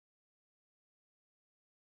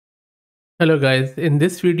Hello guys, in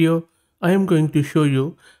this video I am going to show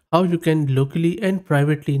you how you can locally and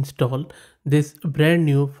privately install this brand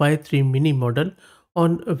new Phi-3 mini model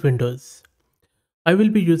on Windows. I will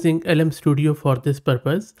be using LM Studio for this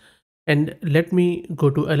purpose, and let me go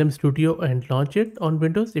to LM Studio and launch it on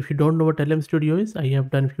Windows. If you don't know what LM Studio is, I have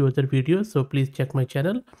done a few other videos, so please check my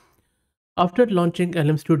channel. After launching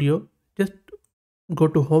LM Studio, just go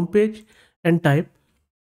to home page and type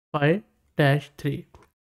Phi-3.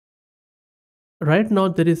 Right now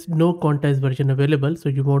there is no quantized version available, so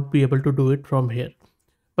you won't be able to do it from here,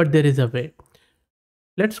 but there is a way.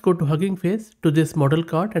 Let's go to Hugging Face to this model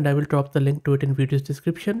card, and I will drop the link to it in video's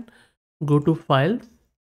description. Go to files,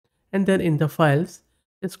 and then in the files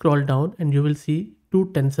just scroll down and you will see two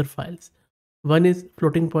tensor files. One is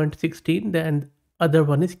floating point 16 and other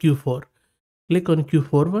one is Q4. Click on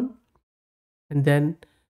Q4 one, and then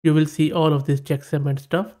you will see all of this checksum and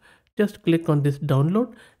stuff. Just click on this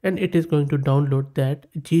download and it is going to download that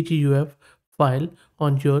gguf file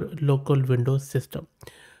on your local Windows system.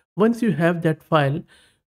 Once you have that file,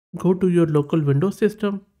 go to your local Windows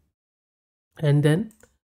system and then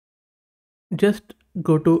just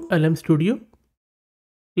go to LM Studio,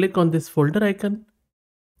 click on this folder icon,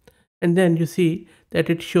 and then you see that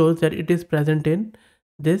it shows that it is present in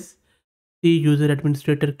this C user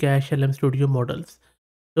administrator cache LM Studio models.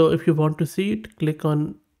 So if you want to see it, click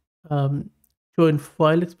on show in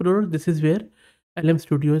file explorer. This is where LM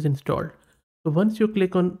Studio is installed. So once you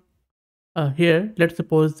click on here, let's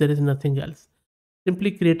suppose there is nothing else.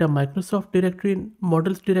 Simply create a Microsoft directory in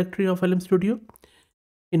models directory of LM Studio.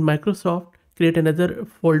 In Microsoft, create another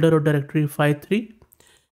folder or directory Phi-3,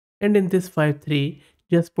 and in this Phi-3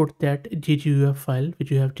 just put that gguf file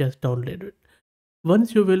which you have just downloaded.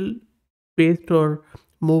 Once you will paste or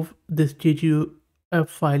move this gguf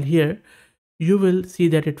file here, you will see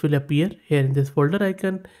that it will appear here in this folder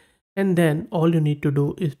icon, and then all you need to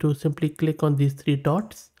do is to simply click on these three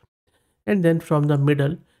dots, and then from the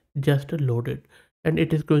middle just load it, and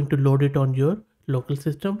it is going to load it on your local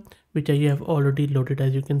system, which I have already loaded,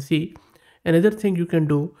 as you can see. Another thing you can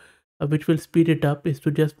do which will speed it up is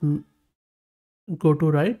to just go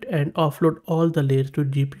to right and offload all the layers to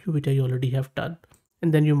GPU, which I already have done,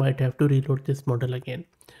 and then you might have to reload this model again.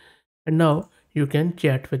 And now you can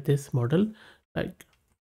chat with this model like,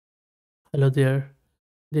 hello there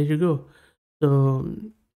you go. So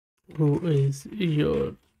who is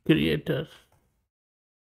your creator?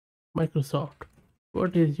 Microsoft.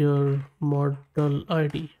 What is your model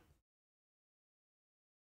ID?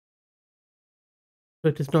 So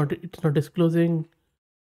it's not disclosing.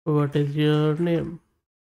 What is your name?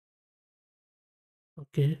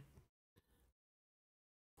 Okay.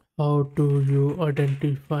 How do you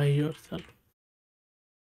identify yourself?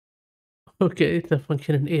 Okay, it's a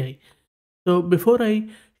function in AI. So before I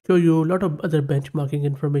show you a lot of other benchmarking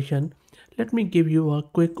information, let me give you a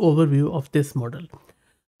quick overview of this model.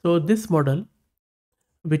 So this model,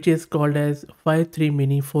 which is called as Phi-3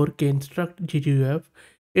 Mini 4K Instruct GGUF,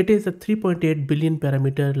 it is a 3.8 billion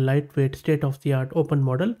parameter lightweight state-of-the-art open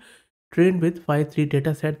model trained with Phi-3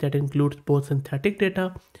 dataset that includes both synthetic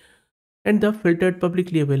data and the filtered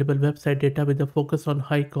publicly available website data with a focus on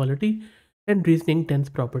high quality and reasoning dense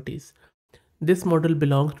properties. This model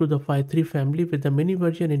belongs to the Phi-3 family with the mini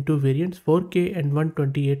version in two variants, 4K and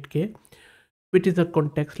 128K, which is a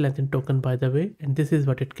context lengthened token, by the way, and this is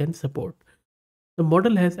what it can support. The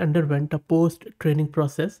model has underwent a post-training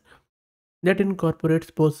process that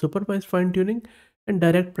incorporates both supervised fine-tuning and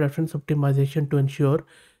direct preference optimization to ensure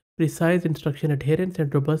precise instruction adherence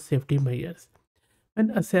and robust safety measures.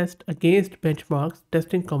 When assessed against benchmarks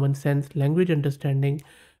testing common sense, language understanding,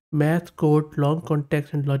 math, code, long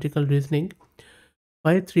context, and logical reasoning,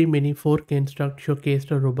 Phi-3 Mini 4K Instruct showcased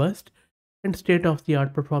a robust and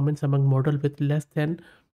state-of-the-art performance among models with less than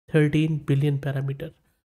 13 billion parameters.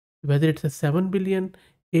 Whether it's a 7 billion,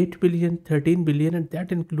 8 billion, 13 billion, and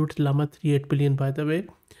that includes Llama 3 8 billion, by the way,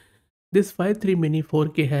 this Phi-3 Mini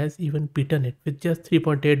 4K has even beaten it with just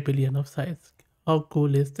 3.8 billion of size. How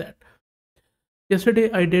cool is that?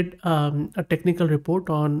 Yesterday I did a technical report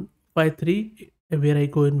on Phi-3 where I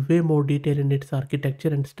go in way more detail in its architecture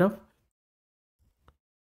and stuff.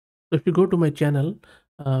 So if you go to my channel,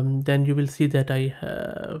 then you will see that I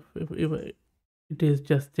have, it is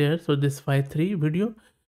just there. So this Phi-3 video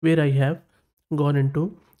where I have gone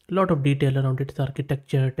into a lot of detail around its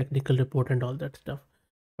architecture, technical report, and all that stuff.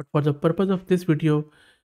 But for the purpose of this video,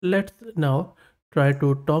 let's now try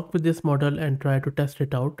to talk with this model and try to test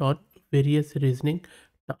it out on various reasoning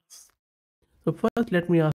tasks. So first, let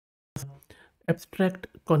me ask abstract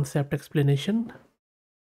concept explanation.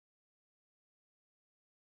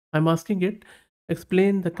 I'm asking it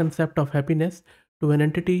Explain the concept of happiness to an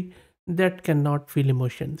entity that cannot feel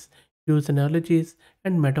emotions. Use analogies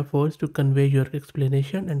and metaphors to convey your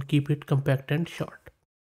explanation and keep it compact and short.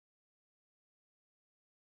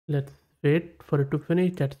 Let's wait for it to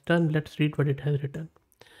finish. That's done. Let's read what it has written.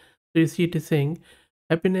 So you see it is saying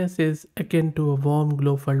happiness is akin to a warm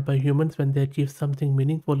glow felt by humans when they achieve something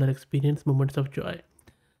meaningful or experience moments of joy.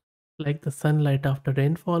 Like the sunlight after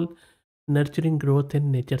rainfall, nurturing growth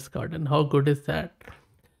in nature's garden. How good is that?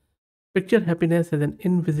 Picture happiness as an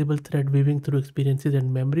invisible thread weaving through experiences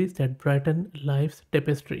and memories that brighten life's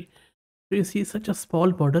tapestry. So you see such a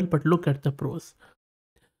small model, but look at the pros.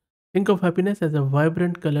 Think of happiness as a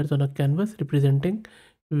vibrant colors on a canvas representing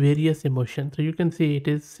various emotions. So you can see it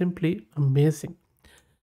is simply amazing.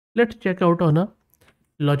 Let's check out on a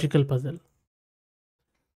logical puzzle.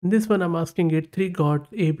 In this one, I'm asking it three gods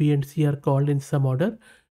A, B, and C are called in some order: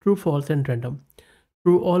 true, false, and random.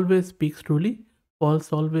 True always speaks truly,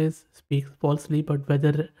 false always speaks falsely, but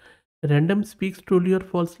whether random speaks truly or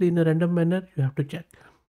falsely in a random manner, you have to check.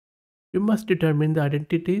 You must determine the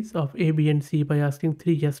identities of A, B, and C by asking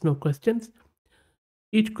three yes no questions.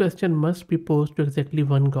 Each question must be posed to exactly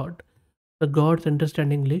one god. The gods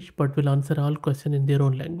understand English but will answer all questions in their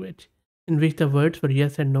own language, in which the words for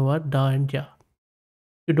yes and no are da and ja.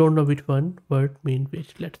 You don't know which one word means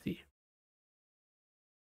which. Let's see.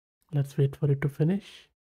 Let's wait for it to finish.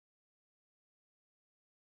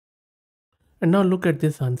 And now look at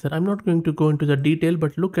this answer. I'm not going to go into the detail,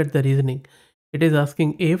 but look at the reasoning. It is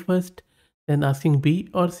asking A first, then asking B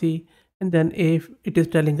or C, and then A, it is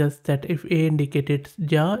telling us that if A indicated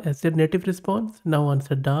ja as their native response, now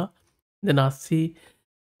answer da, then ask C.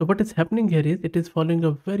 So what is happening here is it is following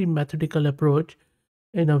a very methodical approach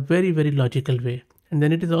in a very, very logical way. And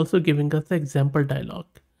then it is also giving us the example dialogue.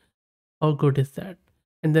 How good is that?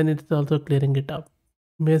 And then it's also clearing it up.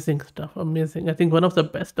 Amazing stuff. Amazing. I think one of the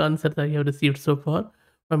best answers I have received so far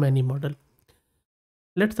from any model.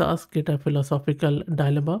 Let's ask it a philosophical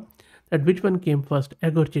dilemma that which one came first,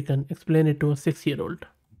 egg or chicken? Explain it to a 6-year-old.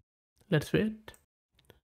 Let's wait.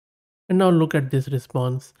 And now look at this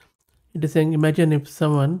response. It is saying, imagine if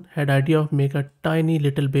someone had idea of make a tiny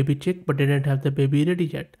little baby chick but didn't have the baby ready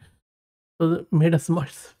yet. So they made a small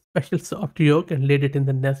special soft yolk and laid it in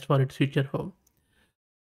the nest for its future home.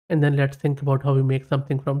 And then let's think about how we make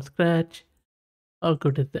something from scratch. How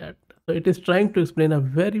good is that? So it is trying to explain a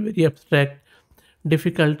very, very abstract,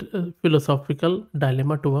 difficult philosophical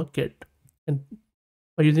dilemma to a kid. And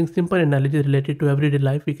by using simple analogies related to everyday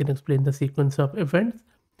life, we can explain the sequence of events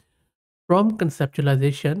from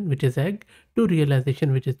conceptualization, which is egg, to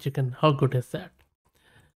realization, which is chicken. How good is that?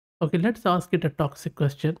 Okay, let's ask it a toxic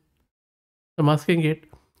question. I'm asking it,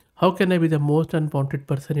 how can I be the most unwanted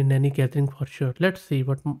person in any gathering for sure? Let's see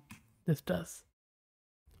what this does.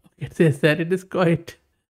 It says that it is quite.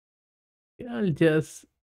 I'll just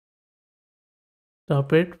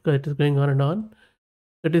stop it because it is going on and on.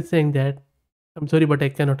 It is saying that I'm sorry, but I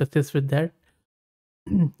cannot assist with that.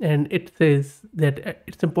 And it says that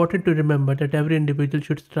it's important to remember that every individual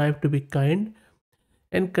should strive to be kind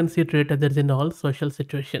and considerate others in all social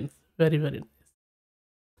situations. Very, very nice.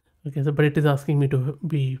 Okay, so but it is asking me to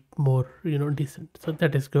be more, decent. So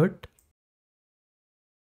that is good.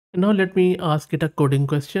 And now let me ask it a coding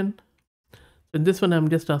question. So in this one, I'm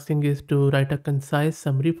just asking is to write a concise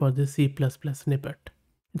summary for the C++ snippet.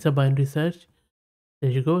 It's a binary search.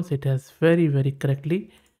 There you go. So it has very, very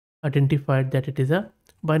correctly identified that it is a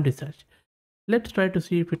binary search. Let's try to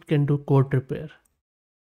see if it can do code repair.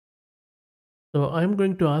 So I'm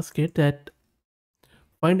going to ask it that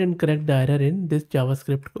find and correct the error in this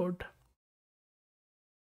JavaScript code.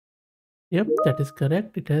 Yep, that is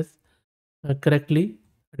correct. It has correctly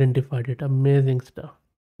identified it. Amazing stuff.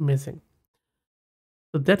 Amazing.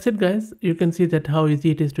 So that's it, guys. You can see that how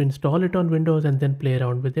easy it is to install it on Windows and then play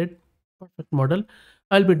around with it. Perfect model.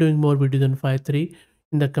 I'll be doing more videos on Phi-3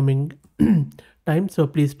 in the coming time. So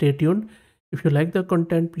please stay tuned. If you like the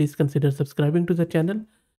content, please consider subscribing to the channel.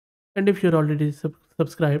 And if you're already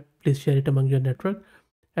subscribed, please share it among your network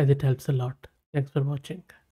as it helps a lot. Thanks for watching.